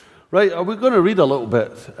Right, we're going to read a little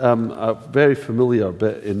bit, a very familiar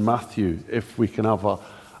bit in Matthew, if we can have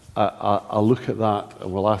a look at that.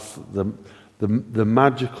 And we'll ask the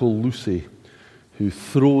magical Lucy, who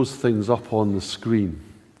throws things up on the screen.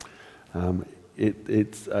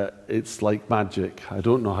 It's like magic. I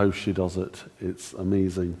don't know how she does it. It's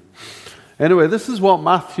amazing. Anyway, this is what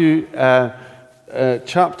Matthew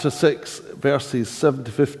chapter 6, verses 7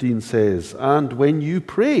 to 15 says. And when you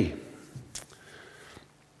pray,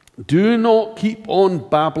 do not keep on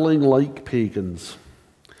babbling like pagans,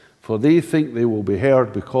 for they think they will be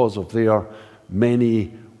heard because of their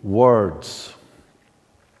many words.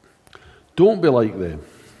 Don't be like them,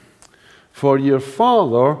 for your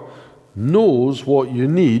Father knows what you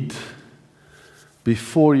need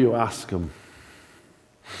before you ask Him.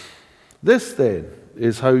 This then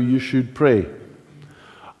is how you should pray.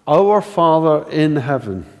 Our Father in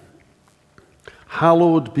heaven,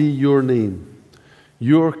 hallowed be your name.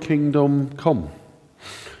 Your kingdom come.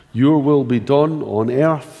 Your will be done on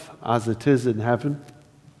earth as it is in heaven.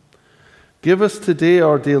 Give us today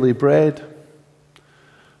our daily bread.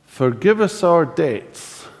 Forgive us our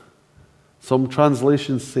debts. Some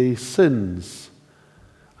translations say sins,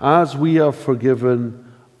 as we have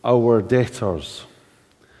forgiven our debtors.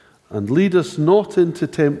 And lead us not into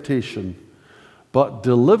temptation, but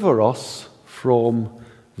deliver us from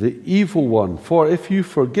the evil one. For if you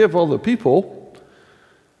forgive other people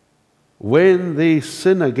when they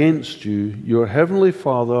sin against you, your heavenly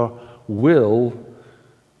Father will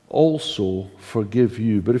also forgive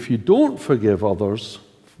you. But if you don't forgive others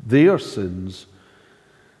their sins,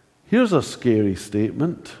 here's a scary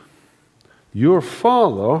statement. Your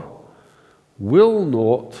Father will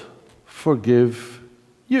not forgive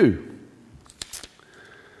you.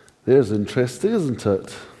 There's interesting, isn't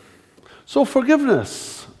it? So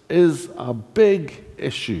forgiveness is a big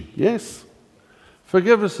issue, yes?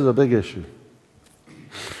 Forgiveness is a big issue.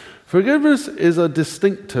 Forgiveness is a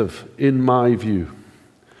distinctive, in my view.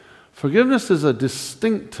 Forgiveness is a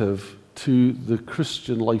distinctive to the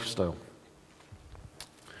Christian lifestyle.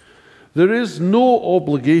 There is no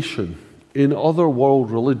obligation in other world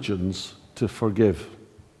religions to forgive.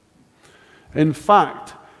 In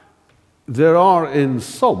fact, there are in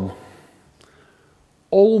some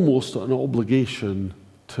almost an obligation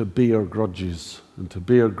to bear grudges, and to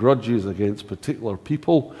bear grudges against particular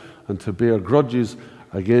people, and to bear grudges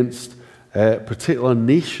against particular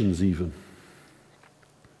nations even.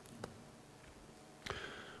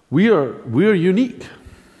 We are unique.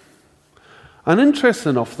 And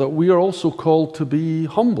interesting enough that we are also called to be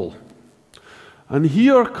humble. And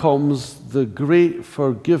here comes the great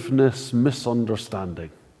forgiveness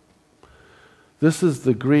misunderstanding. This is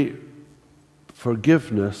the great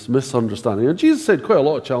forgiveness misunderstanding. And Jesus said quite a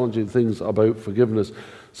lot of challenging things about forgiveness,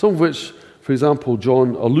 some of which, for example,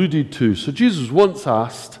 John alluded to. So Jesus once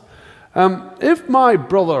asked, if my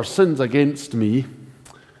brother sins against me,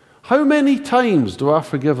 how many times do I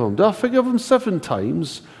forgive him? Do I forgive him 7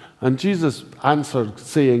 times? And Jesus answered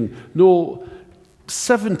saying, no,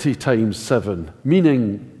 70 times 7,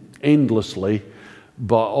 meaning endlessly.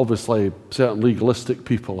 But obviously, certain legalistic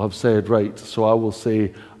people have said, right, so I will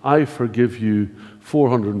say, I forgive you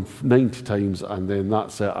 490 times, and then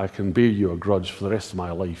that's it. I can bear you a grudge for the rest of my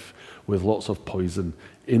life with lots of poison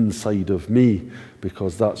inside of me,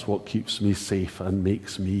 because that's what keeps me safe and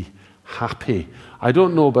makes me happy. I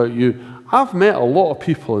don't know about you. I've met a lot of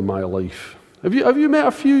people in my life. Have you met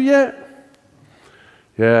a few yet?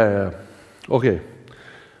 Yeah. Okay.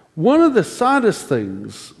 One of the saddest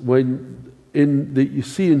things that you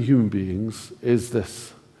see in human beings is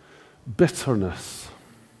this bitterness.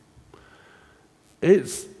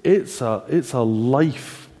 It's a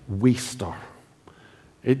life waster.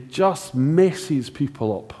 It just messes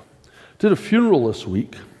people up. Did a funeral this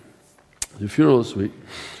week.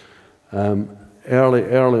 Early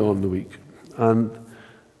on in the week, and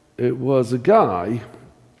it was a guy,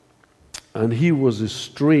 and he was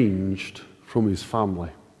estranged from his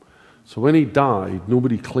family. So when he died,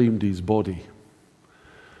 nobody claimed his body,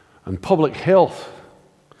 and public health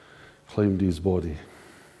claimed his body.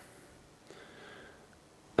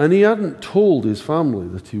 And he hadn't told his family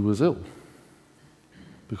that he was ill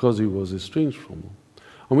because he was estranged from them.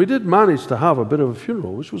 And we did manage to have a bit of a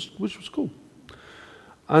funeral, which was cool.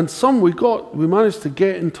 And we managed to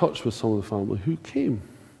get in touch with some of the family who came.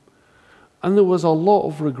 And there was a lot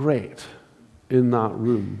of regret in that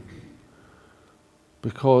room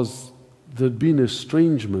because there'd been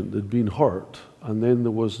estrangement, there'd been hurt, and then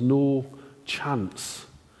there was no chance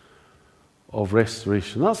of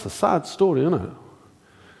restoration. That's a sad story, isn't it?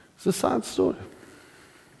 It's a sad story.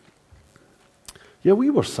 Yeah,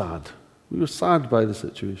 we were sad. We were sad by the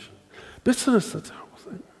situation. Bitterness is a terrible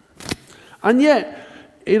thing. And yet,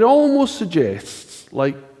 it almost suggests,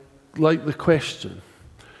 like the question,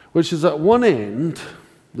 which is at one end,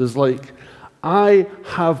 there's like, I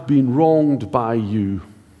have been wronged by you.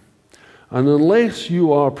 And unless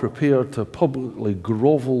you are prepared to publicly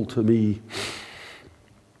grovel to me,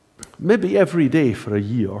 maybe every day for a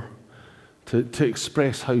year, to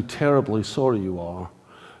express how terribly sorry you are,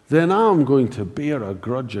 then I'm going to bear a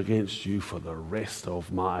grudge against you for the rest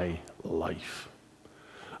of my life.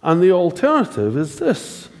 And the alternative is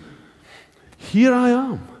this. Here I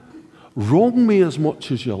am. Wrong me as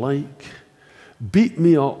much as you like. Beat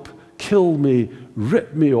me up, kill me,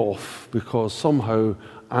 rip me off, because somehow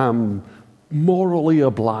I'm morally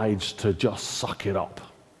obliged to just suck it up.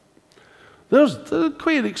 There's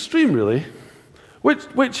quite extreme, really.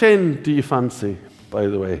 Which end do you fancy, by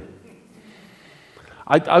the way?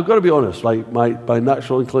 I've got to be honest, right? My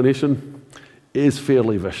natural inclination is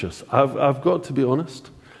fairly vicious. I've got to be honest.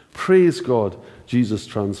 Praise God, Jesus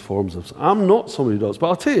transforms us. I'm not somebody who does, but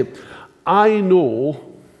I'll tell you, I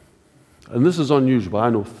know, and this is unusual, but I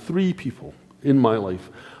know 3 people in my life.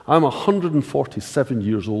 I'm 147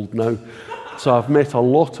 years old now, so I've met a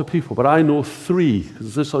lot of people, but I know 3,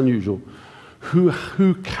 because this is unusual,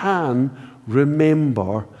 who can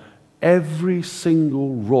remember every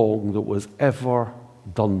single wrong that was ever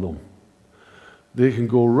done them. They can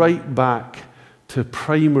go right back to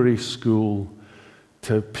primary school,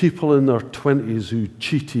 to people in their 20s who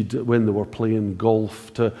cheated when they were playing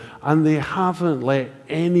golf, and they haven't let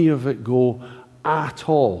any of it go at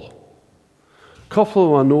all. A couple of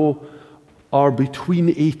them I know are between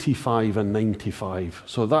 85 and 95,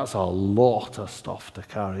 so that's a lot of stuff to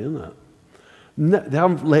carry, isn't it? They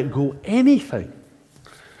haven't let go anything.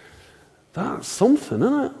 That's something,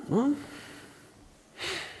 isn't it? Huh?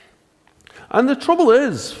 And the trouble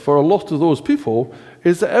is, for a lot of those people,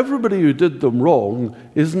 is that everybody who did them wrong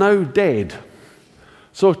is now dead.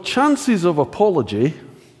 So chances of apology,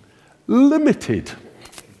 limited.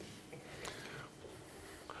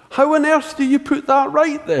 How on earth do you put that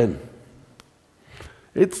right then?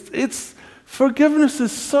 It's forgiveness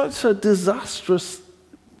is such a disastrous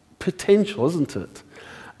potential, isn't it?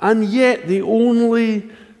 And yet the only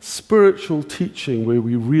spiritual teaching where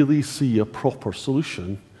we really see a proper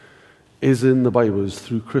solution is in the Bible, is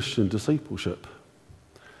through Christian discipleship.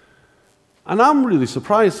 And I'm really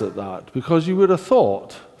surprised at that, because you would have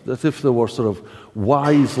thought that if there were sort of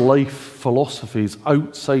wise life philosophies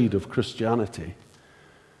outside of Christianity,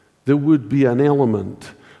 there would be an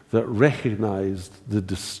element that recognized the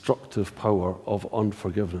destructive power of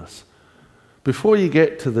unforgiveness. Before you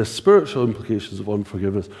get to the spiritual implications of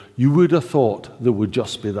unforgiveness, you would have thought there would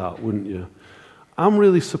just be that, wouldn't you? I'm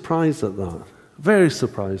really surprised at that. Very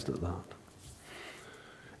surprised at that.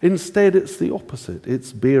 Instead, it's the opposite.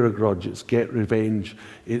 It's bear a grudge, it's get revenge,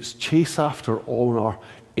 it's chase after honor,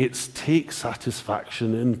 it's take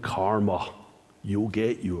satisfaction in karma. You'll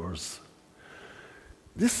get yours.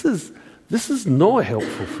 This is not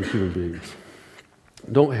helpful for human beings.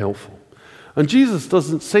 Not helpful. And Jesus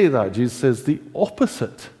doesn't say that. Jesus says the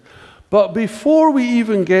opposite. But before we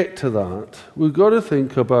even get to that, we've got to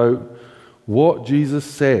think about what Jesus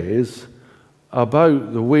says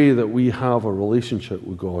about the way that we have a relationship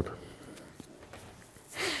with God.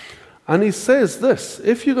 And he says this: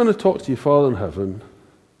 if you're going to talk to your Father in heaven,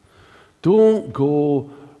 don't go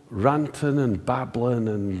ranting and babbling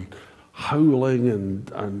and howling and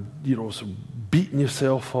sort of beating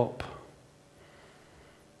yourself up.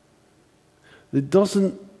 It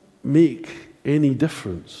doesn't make any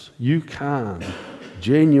difference. You can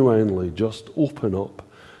genuinely just open up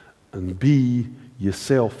and be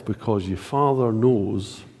yourself, because your Father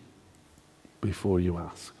knows before you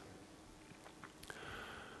ask.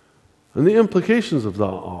 And the implications of that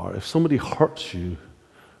are, if somebody hurts you,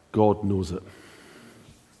 God knows it.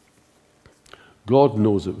 God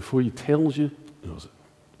knows it. Before He tells you, He knows it.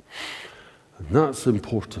 And that's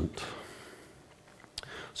important.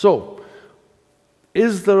 So,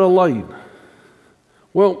 is there a line?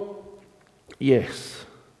 Well, yes.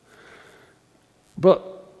 But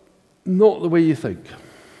not the way you think.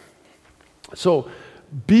 So,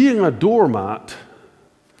 being a doormat,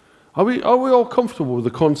 are we all comfortable with the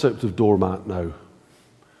concept of doormat now?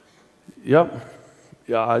 Yep.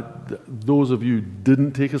 Yeah. Those of you who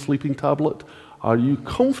didn't take a sleeping tablet, are you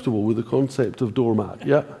comfortable with the concept of doormat?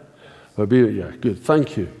 Yeah. Yeah. Good.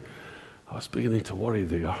 Thank you. I was beginning to worry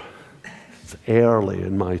there. It's early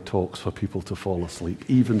in my talks for people to fall asleep,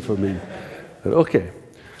 even for me. Okay.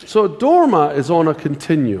 So a doormat is on a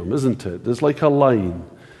continuum, isn't it? There's like a line.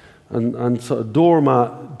 And so a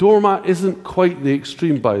doormat isn't quite the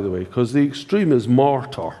extreme, by the way, because the extreme is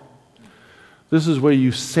martyr. This is where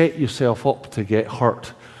you set yourself up to get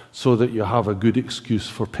hurt so that you have a good excuse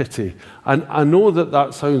for pity. And I know that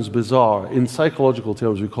that sounds bizarre. In psychological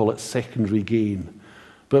terms, we call it secondary gain.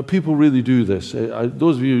 But people really do this.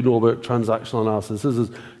 Those of you who know about transactional analysis, this is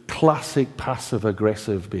classic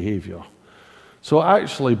passive-aggressive behavior. So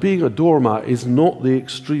actually, being a doormat is not the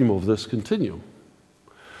extreme of this continuum.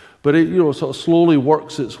 But it, sort of slowly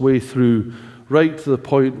works its way through right to the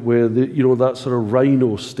point where, that sort of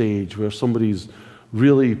rhino stage where somebody's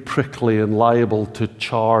really prickly and liable to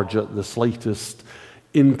charge at the slightest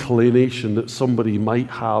inclination that somebody might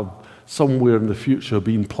have somewhere in the future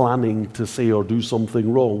been planning to say or do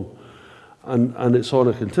something wrong. And it's on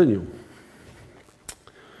a continuum.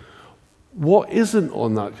 What isn't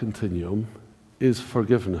on that continuum is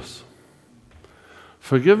forgiveness.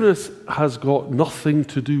 Forgiveness has got nothing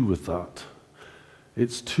to do with that.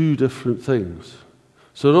 It's two different things.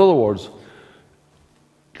 So in other words,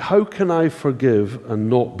 how can I forgive and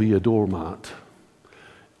not be a doormat?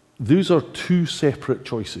 These are two separate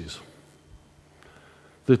choices.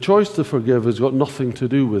 The choice to forgive has got nothing to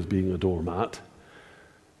do with being a doormat.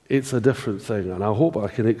 It's a different thing, and I hope I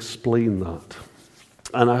can explain that.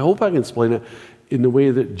 And I hope I can explain it in the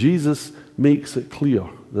way that Jesus makes it clear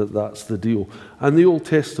that that's the deal. And the Old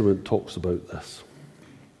Testament talks about this.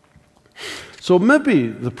 So maybe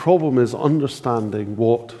the problem is understanding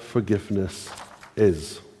what forgiveness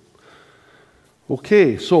is.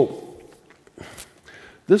 Okay, so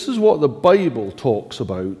this is what the Bible talks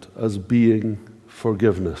about as being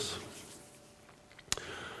forgiveness.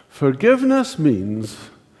 Forgiveness means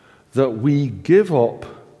that we give up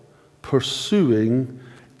pursuing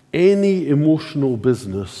any emotional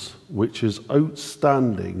business which is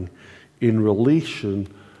outstanding in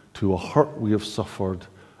relation to a hurt we have suffered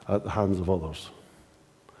at the hands of others.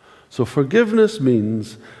 So forgiveness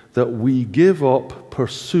means that we give up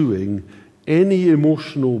pursuing any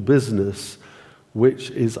emotional business which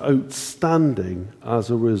is outstanding as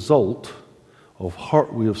a result of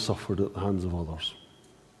hurt we have suffered at the hands of others.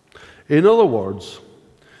 In other words,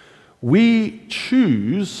 we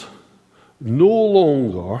choose no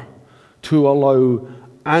longer to allow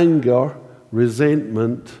anger,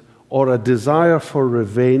 resentment, or a desire for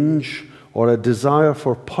revenge, or a desire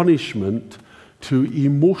for punishment to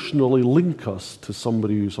emotionally link us to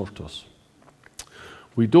somebody who's hurt us.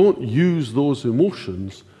 We don't use those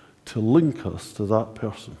emotions to link us to that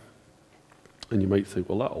person. And you might think,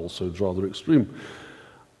 well, that all sounds rather extreme.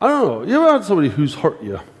 I don't know, you ever had somebody who's hurt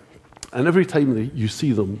you, and every time you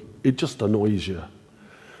see them, it just annoys you?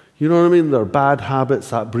 You know what I mean? Their bad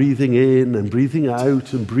habits, that breathing in and breathing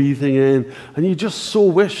out and breathing in, and you just so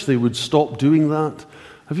wish they would stop doing that.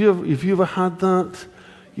 Have you ever had that?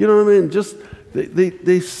 You know what I mean? Just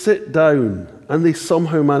they sit down and they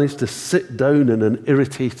somehow manage to sit down in an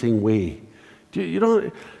irritating way. You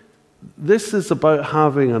know, this is about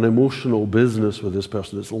having an emotional business with this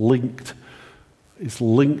person. It's linked. It's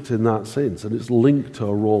linked in that sense, and it's linked to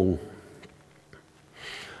a wrong.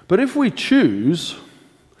 But if we choose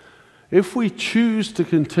to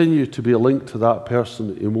continue to be linked to that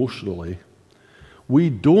person emotionally, we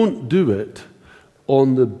don't do it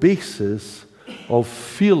on the basis of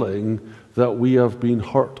feeling that we have been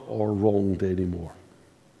hurt or wronged anymore.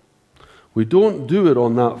 We don't do it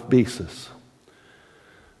on that basis.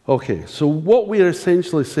 Okay, so what we are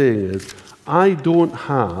essentially saying is, I don't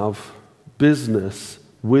have business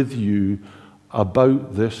with you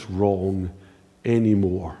about this wrong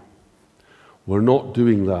anymore. We're not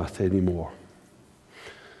doing that anymore.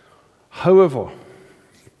 However,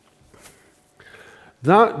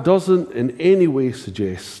 that doesn't in any way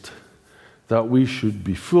suggest that we should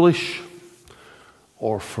be foolish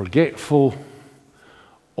or forgetful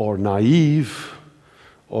or naive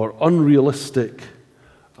or unrealistic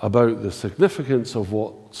about the significance of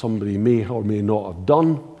what somebody may or may not have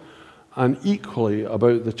done, and equally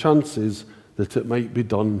about the chances that it might be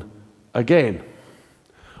done again.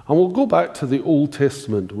 And we'll go back to the Old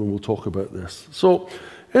Testament when we'll talk about this. So,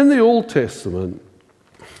 in the Old Testament,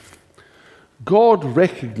 God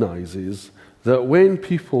recognizes that when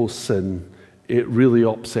people sin, it really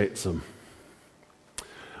upsets him.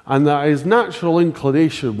 And that his natural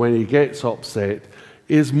inclination when he gets upset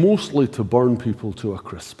is mostly to burn people to a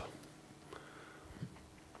crisp.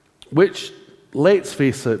 Which, let's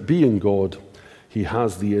face it, being God, he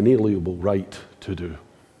has the inalienable right to do.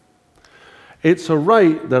 It's a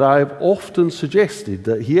right that I've often suggested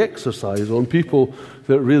that he exercise on people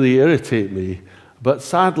that really irritate me, but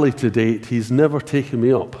sadly to date, he's never taken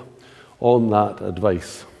me up on that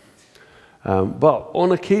advice. But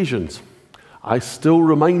on occasions, I still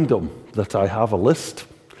remind him that I have a list,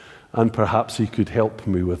 and perhaps he could help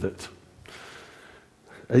me with it.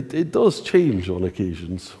 It does change on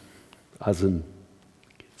occasions, as in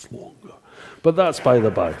it gets longer. But that's by the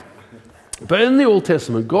by. But in the Old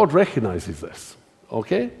Testament, God recognizes this,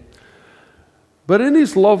 okay? But in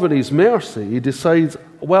his love and his mercy, he decides,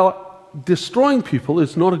 well, destroying people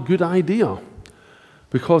is not a good idea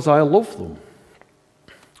because I love them.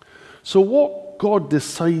 So what God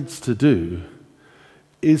decides to do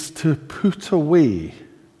is to put away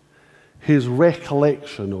his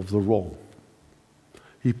recollection of the wrong.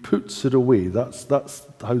 He puts it away. That's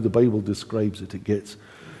how the Bible describes it. It gets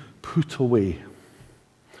put away.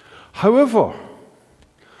 However,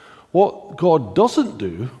 what God doesn't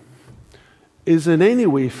do is in any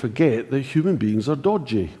way forget that human beings are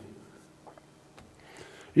dodgy.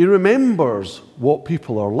 He remembers what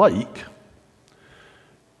people are like.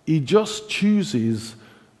 He just chooses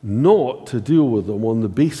not to deal with them on the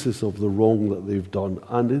basis of the wrong that they've done,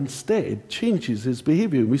 and instead changes his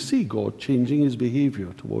behavior. We see God changing his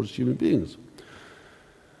behavior towards human beings.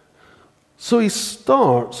 So he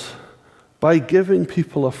starts by giving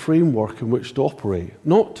people a framework in which to operate,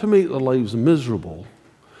 not to make their lives miserable,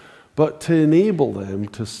 but to enable them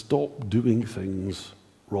to stop doing things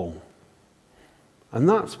wrong. And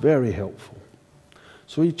that's very helpful.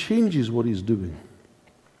 So he changes what he's doing.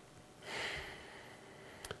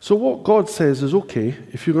 So what God says is, okay,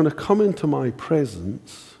 if you're going to come into my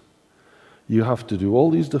presence, you have to do all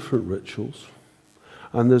these different rituals.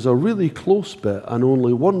 And there's a really close bit, and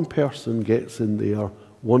only one person gets in there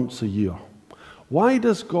once a year. Why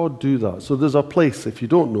does God do that? So there's a place, if you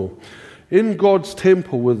don't know, in God's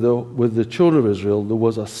temple with the children of Israel, there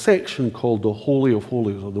was a section called the Holy of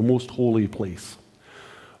Holies, or the most holy place.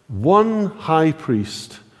 One high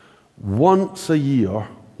priest, once a year,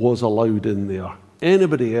 was allowed in there.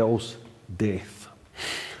 Anybody else, death.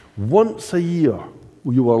 Once a year,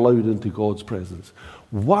 you were allowed into God's presence.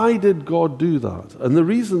 Why did God do that? And the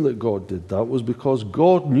reason that God did that was because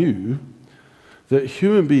God knew that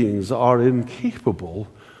human beings are incapable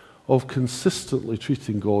of consistently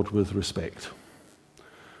treating God with respect.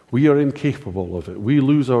 We are incapable of it. We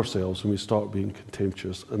lose ourselves when we start being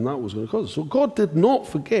contemptuous, and that was going to cause it. So God did not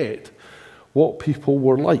forget what people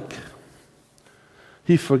were like.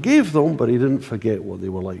 He forgave them, but he didn't forget what they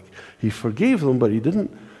were like. He forgave them, but he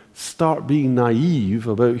didn't start being naive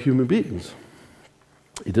about human beings.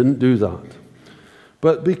 He didn't do that.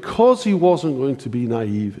 But because he wasn't going to be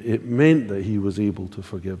naive, it meant that he was able to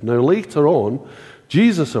forgive. Now, later on,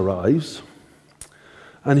 Jesus arrives,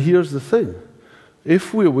 and here's the thing.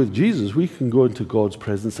 If we're with Jesus, we can go into God's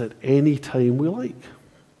presence at any time we like.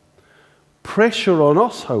 Pressure on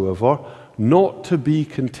us, however, not to be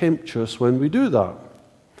contemptuous when we do that.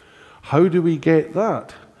 How do we get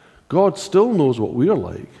that? God still knows what we're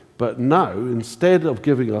like, but now, instead of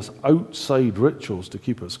giving us outside rituals to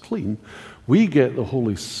keep us clean, we get the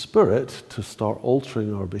Holy Spirit to start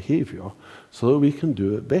altering our behavior so that we can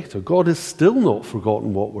do it better. God has still not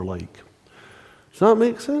forgotten what we're like. Does that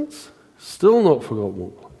make sense? Still not forgotten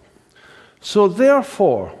what we're like. So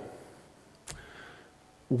therefore,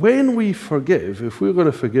 when we forgive, if we're going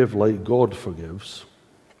to forgive like God forgives,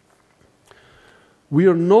 we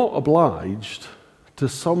are not obliged to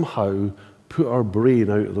somehow put our brain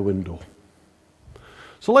out of the window.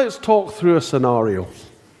 So let's talk through a scenario.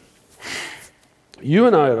 You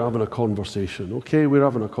and I are having a conversation, okay? We're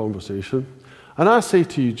having a conversation. And I say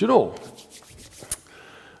to you, do you know,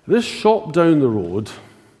 this shop down the road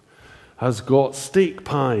has got steak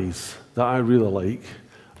pies that I really like,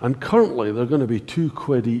 and currently they're going to be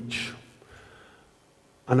 £2 each.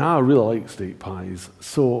 And I really like steak pies,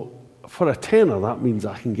 so for a tenner, that means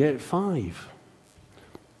I can get 5.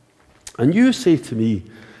 And you say to me,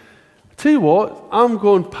 tell you what, I'm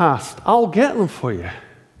going past, I'll get them for you.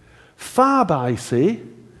 Fab, I say,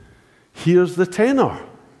 here's the tenner.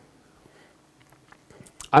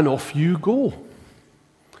 And off you go.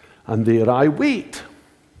 And there I wait.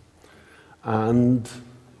 And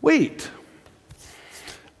wait.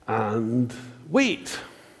 And wait.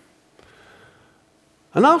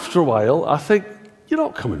 And after a while, I think, you're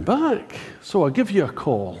not coming back. So I give you a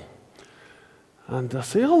call. And I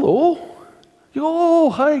say, hello. You go, oh,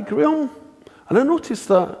 hi, Graham. And I notice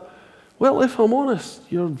that, well, if I'm honest,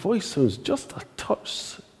 your voice sounds just a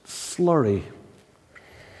touch slurry.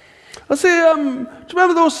 I say, do you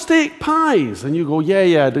remember those steak pies? And you go,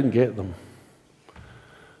 yeah, I didn't get them.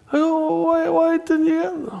 I go, why didn't you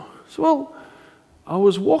get them? So, well, I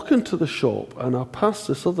was walking to the shop, and I passed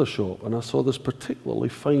this other shop, and I saw this particularly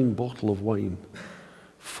fine bottle of wine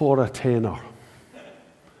for a tenner.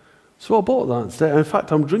 So I bought that instead. In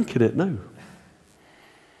fact, I'm drinking it now.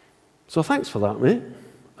 So thanks for that, mate.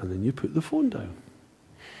 And then you put the phone down.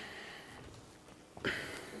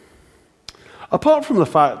 Apart from the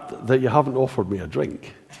fact that you haven't offered me a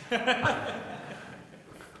drink,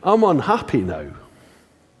 I'm unhappy now.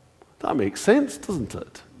 That makes sense, doesn't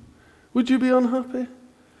it? Would you be unhappy?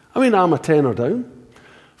 I mean, I'm a tenner down,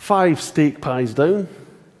 5 steak pies down,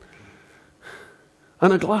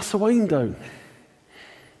 and a glass of wine down.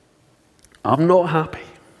 I'm not happy.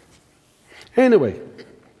 Anyway,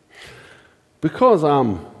 because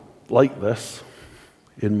I'm like this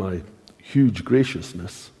in my huge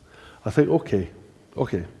graciousness, I think, okay,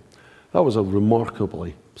 that was a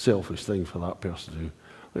remarkably selfish thing for that person to do.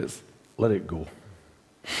 Let's let it go.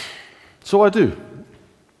 So I do.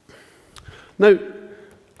 Now,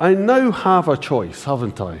 I now have a choice,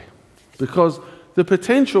 haven't I? Because the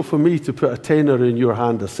potential for me to put a tenner in your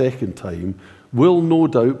hand a second time will no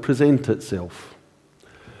doubt present itself.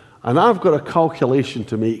 And I've got a calculation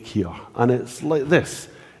to make here, and it's like this.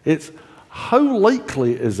 It's how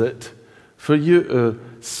likely is it for you to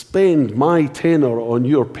spend my tenner on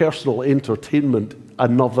your personal entertainment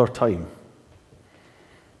another time?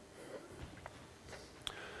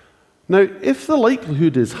 Now, if the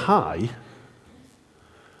likelihood is high,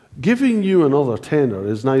 giving you another tenner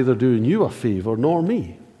is neither doing you a favor nor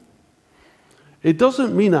me. It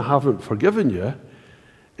doesn't mean I haven't forgiven you.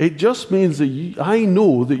 It just means that I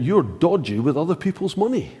know that you're dodgy with other people's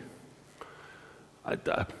money.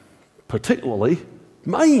 Particularly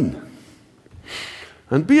mine.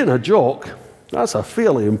 And being a jock, that's a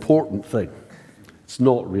fairly important thing. It's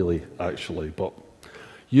not really, actually, but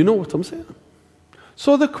you know what I'm saying.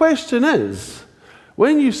 So the question is,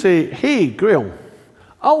 when you say, hey, Graham,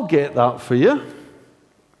 I'll get that for you,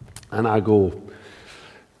 and I go,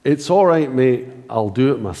 it's all right, mate, I'll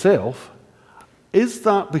do it myself, is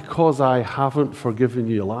that because I haven't forgiven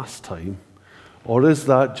you last time, or is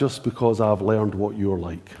that just because I've learned what you're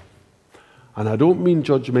like? And I don't mean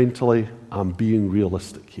judgmentally, I'm being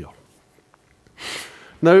realistic here.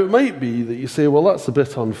 Now, it might be that you say, well, that's a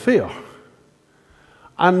bit unfair.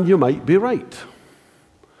 And you might be right.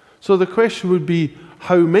 So the question would be,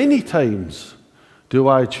 how many times do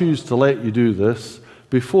I choose to let you do this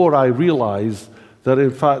before I realize that,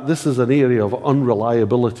 in fact, this is an area of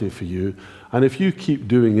unreliability for you, and if you keep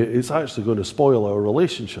doing it, it's actually going to spoil our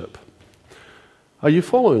relationship? Are you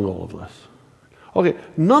following all of this? Okay,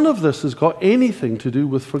 none of this has got anything to do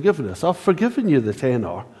with forgiveness. I've forgiven you the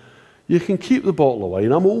tenner. You can keep the bottle of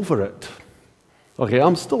wine. I'm over it. Okay,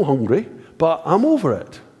 I'm still hungry, but I'm over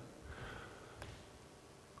it.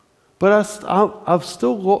 But I've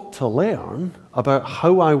still got to learn about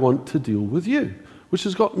how I want to deal with you, which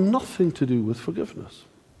has got nothing to do with forgiveness.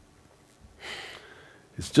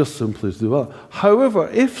 It's just simply to do that. However,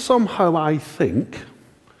 if somehow I think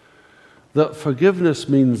that forgiveness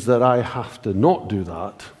means that I have to not do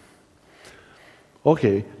that,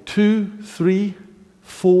 okay, 2, 3,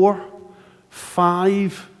 4,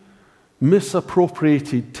 5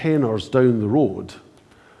 misappropriated tenors down the road,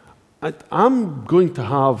 I'm going to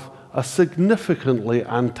have a significantly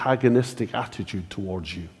antagonistic attitude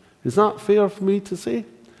towards you. Is that fair for me to say?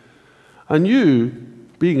 And you,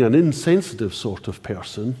 being an insensitive sort of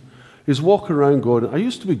person, is walking around going, I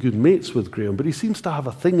used to be good mates with Graham, but he seems to have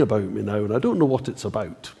a thing about me now, and I don't know what it's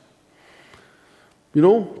about. You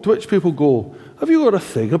know, to which people go, have you got a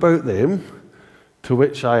thing about them? To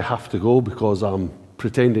which I have to go because I'm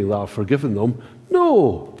pretending that I've forgiven them.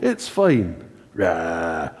 No, it's fine.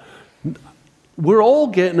 Rah. We're all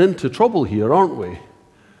getting into trouble here, aren't we?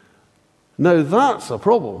 Now, that's a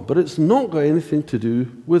problem, but it's not got anything to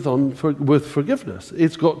do with forgiveness.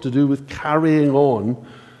 It's got to do with carrying on,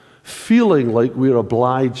 feeling like we're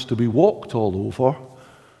obliged to be walked all over,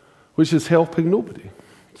 which is helping nobody.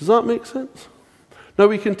 Does that make sense? Now,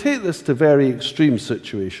 we can take this to very extreme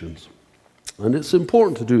situations, and it's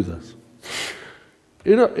important to do this.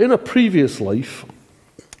 In a previous life,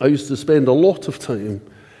 I used to spend a lot of time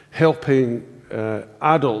helping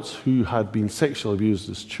adults who had been sexually abused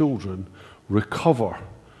as children recover,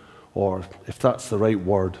 or if that's the right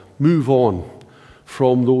word, move on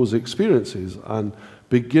from those experiences and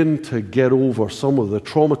begin to get over some of the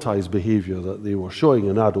traumatized behavior that they were showing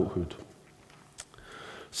in adulthood.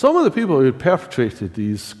 Some of the people who had perpetrated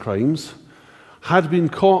these crimes had been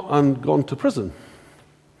caught and gone to prison.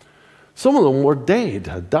 Some of them were dead,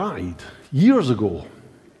 had died years ago.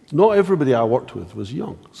 Not everybody I worked with was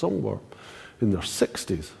young. Some were in their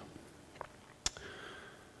 60s.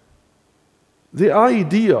 The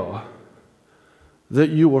idea that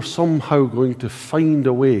you were somehow going to find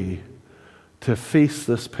a way to face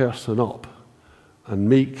this person up and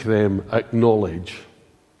make them acknowledge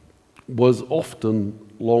was often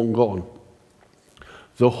long gone.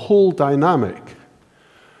 The whole dynamic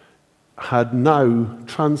had now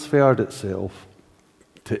transferred itself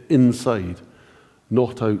to inside,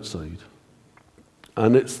 not outside.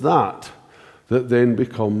 And it's that then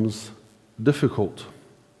becomes difficult.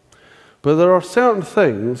 But there are certain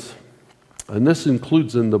things, and this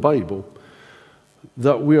includes in the Bible,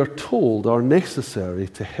 that we are told are necessary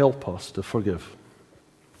to help us to forgive.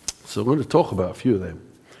 So I'm going to talk about a few of them,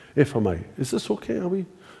 if I may. Is this okay?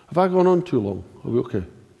 Have I gone on too long? Are we okay?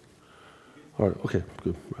 All right, okay,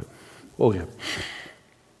 good. Right. Okay.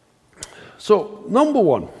 So, number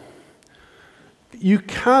one, you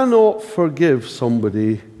cannot forgive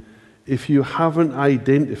somebody if you haven't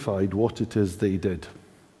identified what it is they did.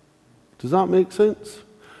 Does that make sense?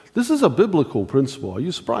 This is a biblical principle. Are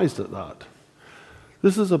you surprised at that?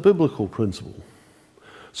 This is a biblical principle.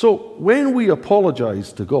 So when we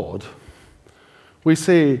apologize to God, we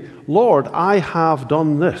say, Lord, I have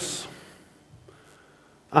done this,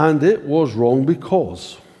 and it was wrong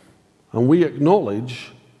because, and we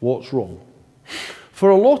acknowledge what's wrong. For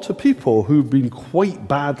a lot of people who've been quite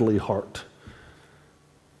badly hurt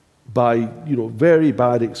by, very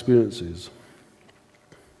bad experiences,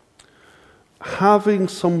 having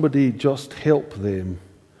somebody just help them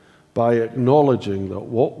by acknowledging that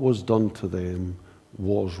what was done to them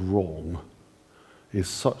was wrong is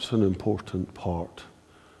such an important part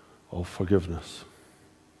of forgiveness.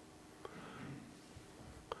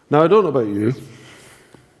 Now, I don't know about you.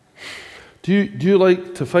 Do you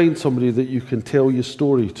like to find somebody that you can tell your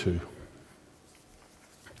story to?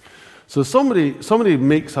 So somebody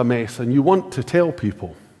makes a mess and you want to tell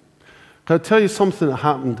people. Can I tell you something that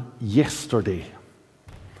happened yesterday?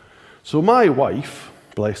 So my wife,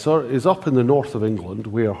 bless her, is up in the north of England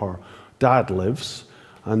where her dad lives,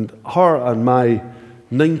 and her and my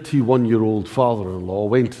 91-year-old father-in-law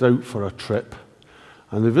went out for a trip,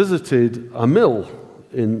 and they visited a mill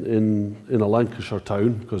in a Lancashire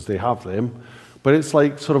town, because they have them, but it's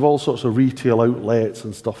like sort of all sorts of retail outlets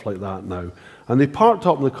and stuff like that now. And they parked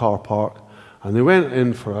up in the car park, and they went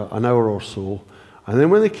in for an hour or so, and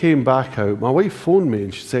then when they came back out, my wife phoned me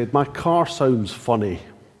and she said, my car sounds funny.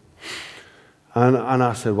 And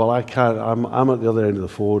I said, well, I can't, I'm at the other end of the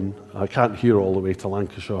phone, I can't hear all the way to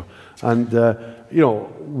Lancashire. And,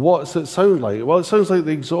 what's it sound like? Well, it sounds like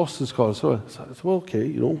the exhaust is gone. So I said, well, okay,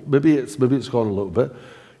 maybe it's gone a little bit.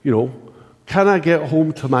 Can I get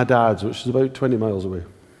home to my dad's, which is about 20 miles away?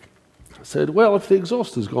 I said, well, if the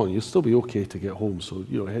exhaust is gone, you'll still be okay to get home, so,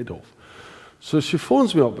 head off. So she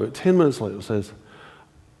phones me up about 10 minutes later and says,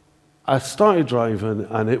 I started driving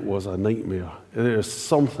and it was a nightmare. There's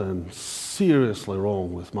something seriously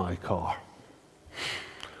wrong with my car.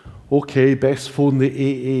 Okay, best phone the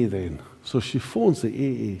AA then. So she phones the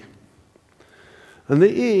AA. And the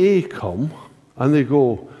AA come and they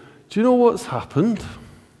go, do you know what's happened?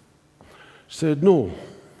 She said, no.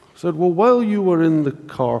 I said, well, while you were in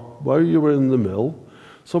the mill,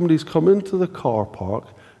 somebody's come into the car park,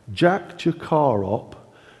 jacked your car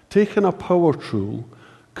up, taken a power tool,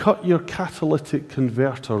 cut your catalytic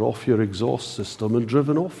converter off your exhaust system and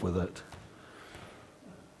driven off with it.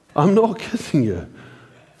 I'm not kidding you.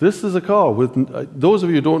 This is a car with, those of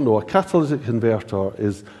you who don't know, a catalytic converter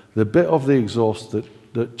is the bit of the exhaust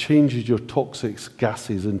that changes your toxic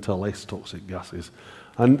gases into less toxic gases.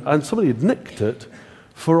 And somebody had nicked it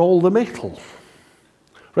for all the metal.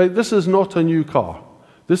 Right, this is not a new car.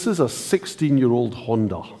 This is a 16-year-old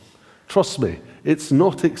Honda. Trust me, it's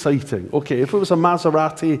not exciting. Okay, if it was a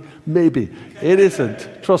Maserati, maybe. It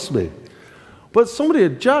isn't, trust me. But somebody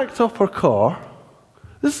had jacked up her car.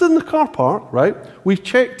 This is in the car park, right? We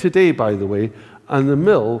checked today, by the way, and the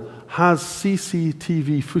mill has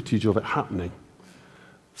CCTV footage of it happening.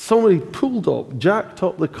 Somebody pulled up, jacked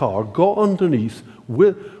up the car, got underneath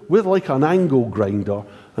with like an angle grinder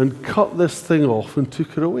and cut this thing off and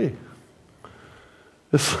took her away.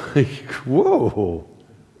 It's like, whoa.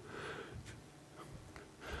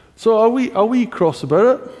 So are we cross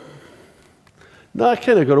about it? No, I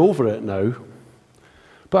kind of got over it now.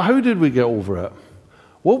 But how did we get over it?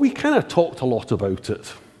 Well, we kind of talked a lot about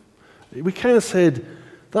it. We kind of said,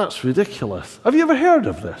 that's ridiculous. Have you ever heard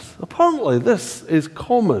of this? Apparently this is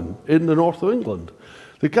common in the north of England.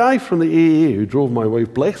 The guy from the AA who drove my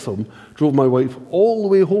wife, bless him, drove my wife all the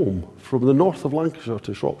way home from the north of Lancashire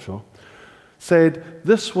to Shropshire, said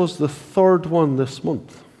this was the third one this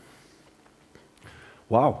month.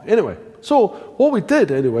 Wow. Anyway, so what we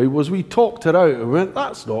did anyway was we talked it out and we went,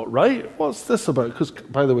 that's not right. What's this about? Because,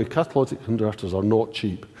 by the way, catalytic converters are not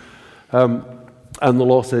cheap. And the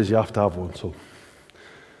law says you have to have one.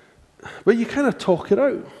 But you kind of talk it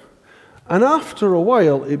out. And after a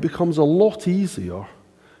while, it becomes a lot easier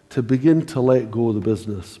to begin to let go of the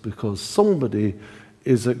business because somebody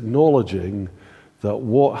is acknowledging that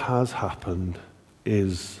what has happened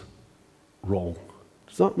is wrong.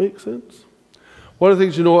 Does that make sense? One of the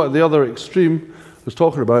things, at the other extreme, I was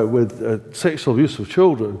talking about with sexual abuse of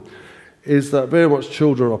children, is that very much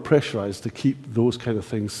children are pressurized to keep those kind of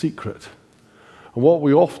things secret. And what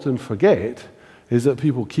we often forget is that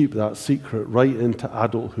people keep that secret right into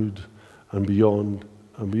adulthood and beyond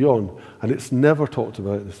and beyond. And it's never talked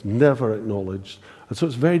about, it's never acknowledged. And so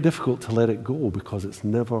it's very difficult to let it go because it's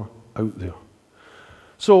never out there.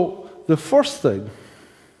 So the first thing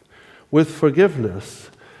with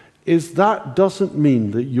forgiveness is that doesn't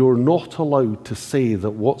mean that you're not allowed to say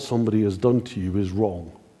that what somebody has done to you is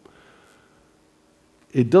wrong.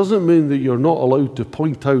 It doesn't mean that you're not allowed to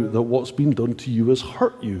point out that what's been done to you has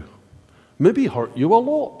hurt you. Maybe hurt you a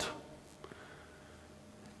lot.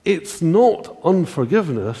 It's not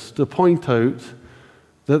unforgiveness to point out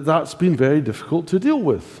that that's been very difficult to deal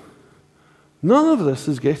with. None of this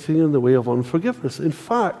is getting in the way of unforgiveness. In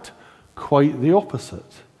fact, quite the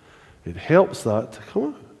opposite. It helps that to come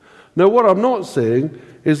out. Now, what I'm not saying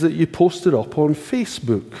is that you post it up on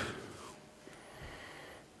Facebook.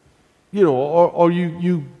 Or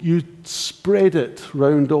you spread it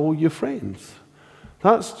round all your friends.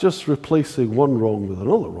 That's just replacing one wrong with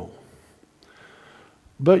another wrong.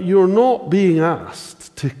 But you're not being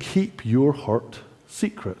asked to keep your hurt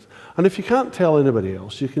secret. And if you can't tell anybody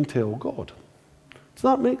else, you can tell God. Does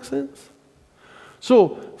that make sense?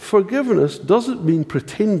 So, forgiveness doesn't mean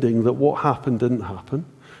pretending that what happened didn't happen.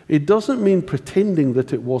 It doesn't mean pretending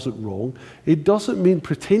that it wasn't wrong. It doesn't mean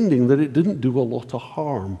pretending that it didn't do a lot of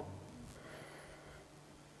harm.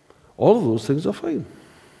 All of those things are fine.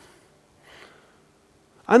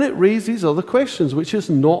 And it raises other questions, which is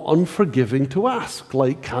not unforgiving to ask,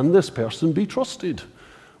 like, can this person be trusted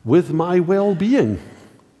with my well-being,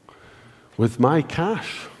 with my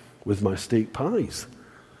cash, with my steak pies,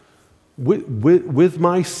 with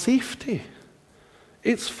my safety?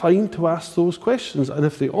 It's fine to ask those questions, and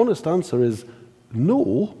if the honest answer is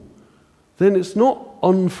no, then it's not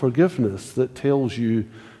unforgiveness that tells you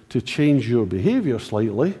to change your behavior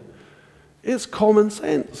slightly. It's common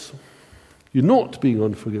sense. You're not being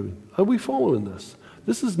unforgiving. Are we following this?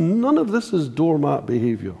 None of this is doormat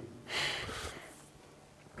behavior.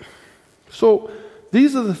 So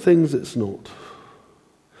these are the things it's not.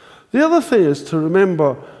 The other thing is to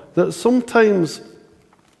remember that sometimes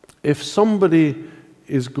if somebody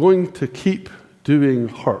is going to keep doing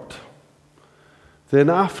hurt, then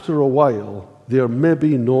after a while, they're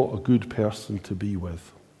maybe not a good person to be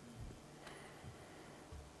with.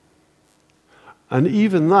 And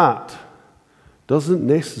even that doesn't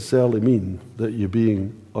necessarily mean that you're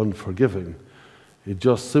being unforgiving. It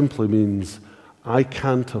just simply means I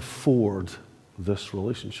can't afford this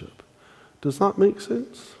relationship. Does that make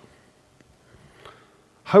sense?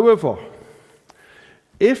 However,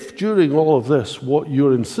 if during all of this what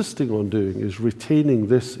you're insisting on doing is retaining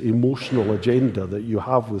this emotional agenda that you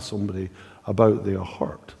have with somebody about their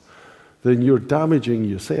hurt, then you're damaging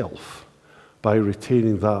yourself by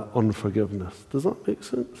retaining that unforgiveness. Does that make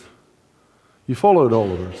sense? You followed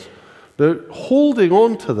all of this. Now, holding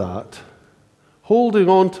on to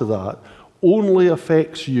that only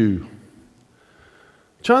affects you.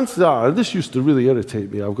 Chances are, and this used to really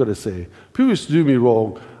irritate me, I've got to say, people used to do me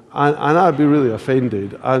wrong, and I'd be really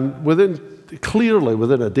offended, and clearly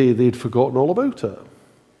within a day, they'd forgotten all about it.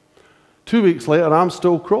 2 weeks later, I'm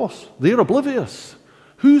still cross. They're oblivious.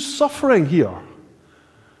 Who's suffering here?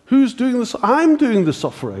 Who's doing this? I'm doing the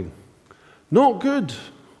suffering. Not good.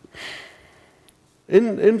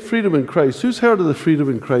 In Freedom in Christ, who's heard of the Freedom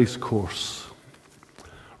in Christ course?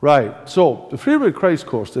 Right, so the Freedom in Christ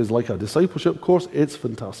course is like a discipleship course. It's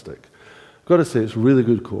fantastic. I've got to say, it's a really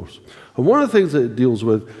good course. And one of the things that it deals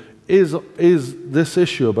with is this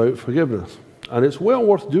issue about forgiveness. And it's well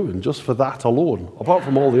worth doing just for that alone, apart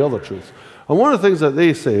from all the other truths. And one of the things that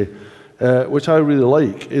they say, which I really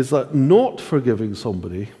like, is that not forgiving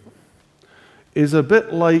somebody is a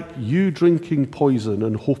bit like you drinking poison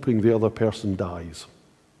and hoping the other person dies.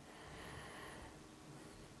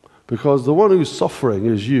 Because the one who's suffering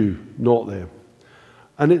is you, not them.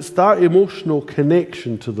 And it's that emotional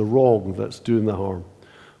connection to the wrong that's doing the harm.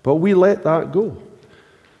 But we let that go.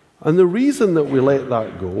 And the reason that we let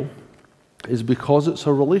that go is because it's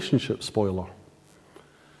a relationship spoiler.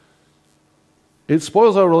 It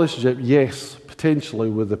spoils our relationship, yes, potentially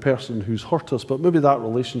with the person who's hurt us, but maybe that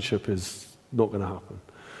relationship is not going to happen.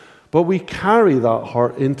 But we carry that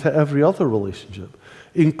hurt into every other relationship,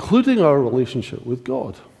 including our relationship with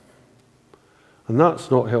God. And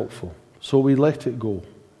that's not helpful. So we let it go.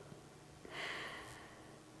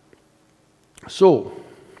 So,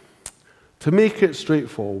 To make it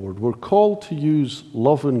straightforward, we're called to use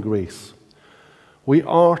love and grace. We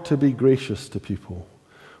are to be gracious to people.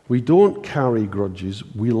 We don't carry grudges,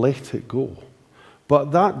 we let it go.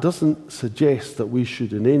 But that doesn't suggest that we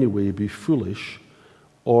should in any way be foolish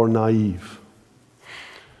or naive.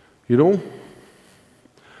 You know,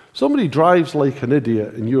 somebody drives like an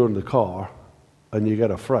idiot and you're in the car and you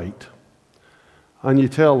get a fright. And you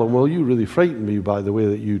tell them, well, you really frightened me by the way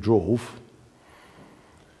that you drove.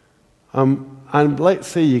 And let's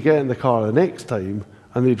say you get in the car the next time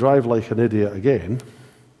and they drive like an idiot again.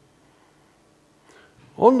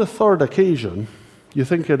 On the third occasion, you're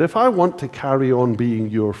thinking, if I want to carry on being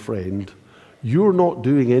your friend, you're not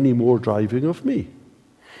doing any more driving of me.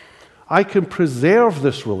 I can preserve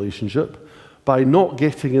this relationship by not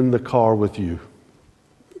getting in the car with you.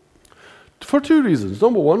 For two reasons.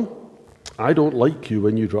 Number one, I don't like you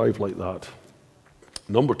when you drive like that.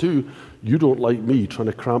 Number two, you don't like me trying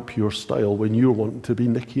to cramp your style when you're wanting to be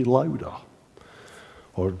Niki Lauda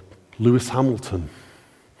or Lewis Hamilton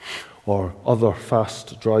or other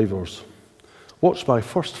fast drivers. Watched my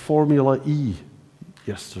first Formula E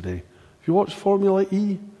yesterday. Have you watched Formula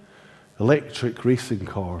E? Electric racing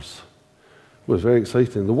cars. It was very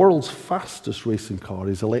exciting. The world's fastest racing car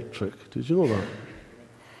is electric. Did you know that?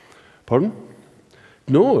 Pardon?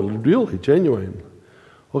 No, really, genuine.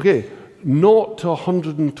 Okay, 0 to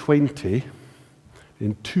 120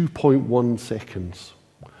 in 2.1 seconds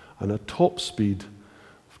and a top speed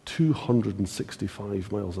of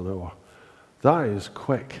 265 miles an hour. That is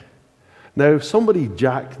quick. Now, if somebody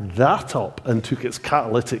jacked that up and took its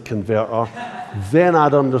catalytic converter, then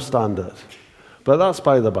I'd understand it. But that's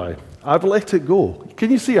by the by. I've let it go.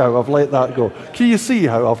 Can you see how I've let that go? Can you see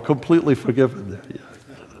how I've completely forgiven it? Yeah.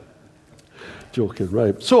 Joking,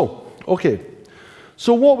 right. So, okay.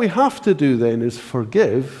 So what we have to do then is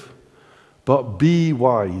forgive, but be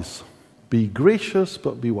wise. Be gracious,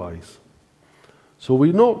 but be wise. So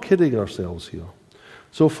we're not kidding ourselves here.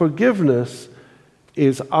 So forgiveness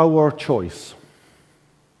is our choice.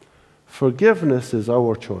 Forgiveness is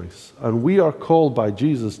our choice. And we are called by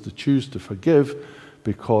Jesus to choose to forgive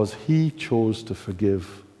because he chose to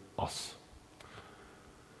forgive us.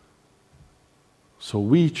 So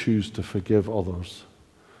we choose to forgive others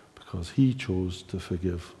because he chose to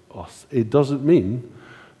forgive us. It doesn't mean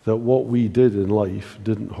that what we did in life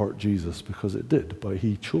didn't hurt Jesus, because it did, but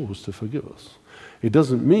he chose to forgive us. It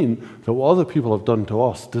doesn't mean that what other people have done to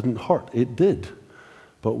us didn't hurt. It did,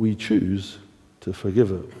 but we choose to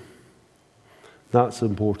forgive it. That's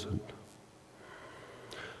important.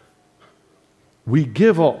 We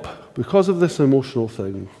give up, because of this emotional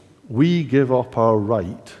thing, we give up our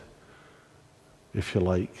right, if you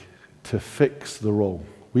like, to fix the wrong.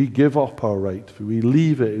 We give up our right. We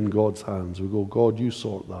leave it in God's hands. We go, God, you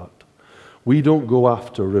sort that. We don't go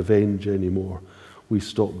after revenge anymore. We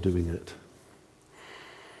stop doing it.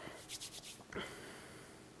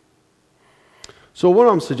 So what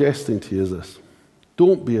I'm suggesting to you is this.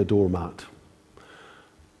 Don't be a doormat.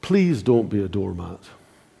 Please don't be a doormat.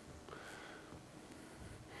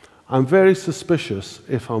 I'm very suspicious,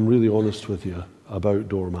 if I'm really honest with you, about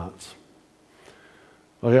doormats.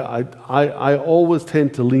 I always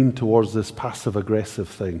tend to lean towards this passive-aggressive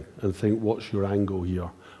thing and think, what's your angle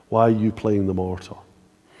here? Why are you playing the martyr?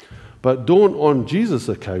 But don't, on Jesus'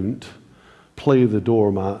 account, play the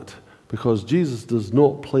doormat, because Jesus does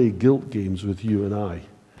not play guilt games with you and I.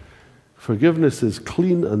 Forgiveness is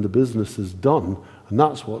clean and the business is done, and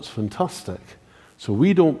that's what's fantastic. So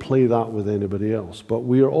we don't play that with anybody else, but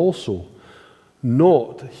we are also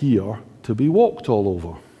not here to be walked all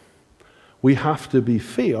over. We have to be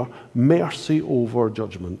fair, mercy over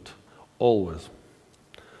judgment, always.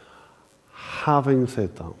 Having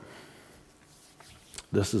said that,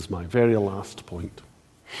 this is my very last point.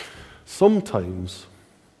 Sometimes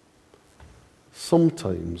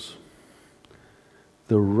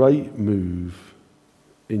the right move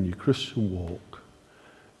in your Christian walk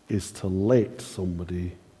is to let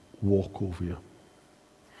somebody walk over you.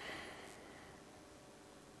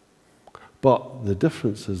 But the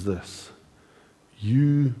difference is this.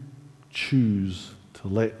 You choose to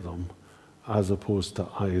let them, as opposed to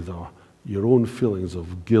either your own feelings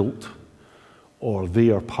of guilt or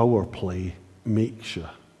their power play makes you.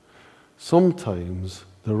 Sometimes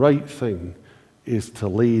the right thing is to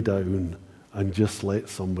lay down and just let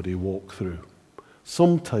somebody walk through.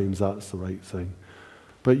 Sometimes that's the right thing.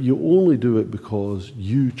 But you only do it because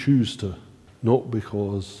you choose to, not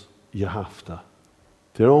because you have to.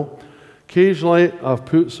 Do you know? Occasionally, I've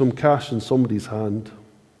put some cash in somebody's hand.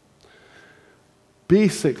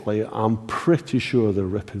 Basically, I'm pretty sure they're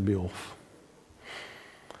ripping me off.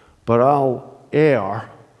 But I'll err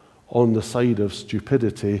on the side of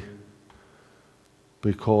stupidity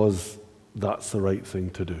because that's the right thing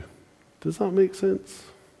to do. Does that make sense?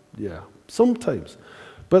 Yeah, sometimes.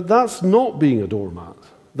 But that's not being a doormat.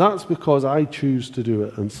 That's because I choose to do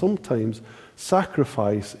it. And sometimes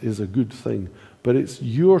sacrifice is a good thing, but it's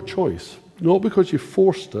your choice. Not because you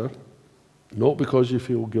forced it, not because you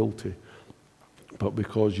feel guilty, but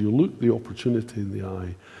because you look the opportunity in the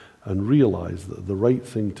eye and realize that the right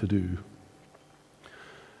thing to do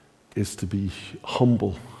is to be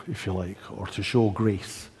humble, if you like, or to show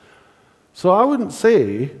grace. So I wouldn't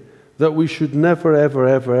say that we should never, ever,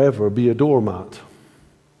 ever, ever be a doormat.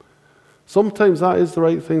 Sometimes that is the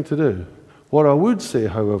right thing to do. What I would say,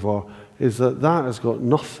 however, is that that has got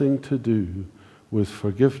nothing to do with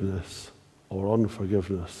forgiveness or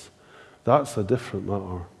unforgiveness. That's a different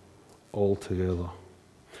matter altogether.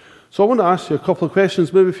 So I want to ask you a couple of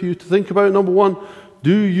questions maybe for you to think about. Number one,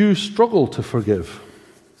 do you struggle to forgive?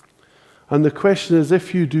 And the question is,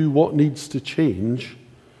 if you do, what needs to change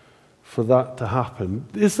for that to happen?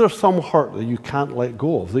 Is there some hurt that you can't let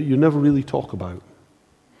go of, that you never really talk about?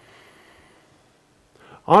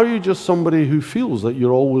 Are you just somebody who feels that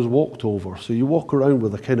you're always walked over? So you walk around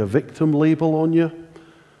with a kind of victim label on you?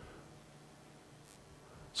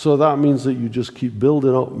 So that means that you just keep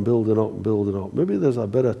building up and building up and building up. Maybe there's a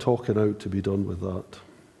bit of talking out to be done with that.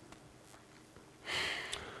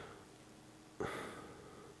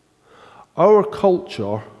 Our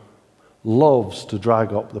culture loves to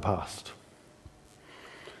drag up the past.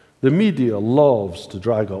 The media loves to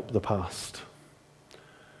drag up the past.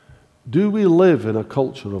 Do we live in a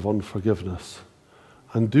culture of unforgiveness?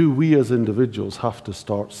 And do we as individuals have to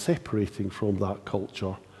start separating from that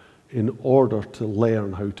culture in order to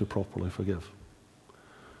learn how to properly forgive?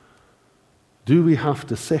 Do we have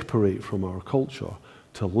to separate from our culture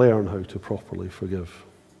to learn how to properly forgive?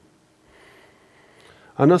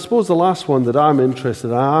 And I suppose the last one that I'm interested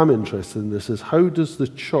in this, is how does the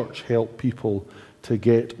church help people to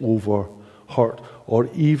get over hurt or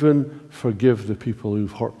even forgive the people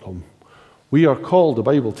who've hurt them? We are called, the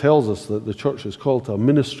Bible tells us that the church is called to a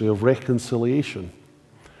ministry of reconciliation.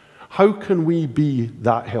 How can we be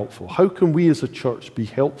that helpful? How can we as a church be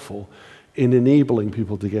helpful in enabling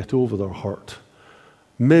people to get over their hurt?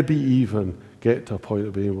 Maybe even get to a point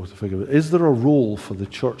of being able to forgive it. Is there a role for the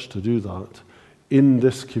church to do that in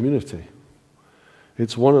this community?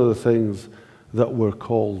 It's one of the things that we're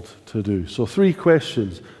called to do. So 3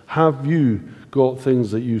 questions. Have you got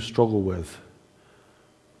things that you struggle with?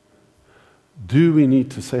 Do we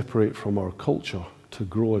need to separate from our culture to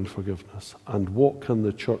grow in forgiveness? And what can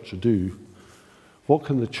the church do? What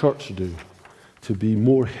can the church do to be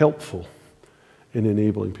more helpful in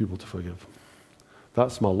enabling people to forgive?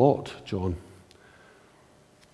 That's my lot, John.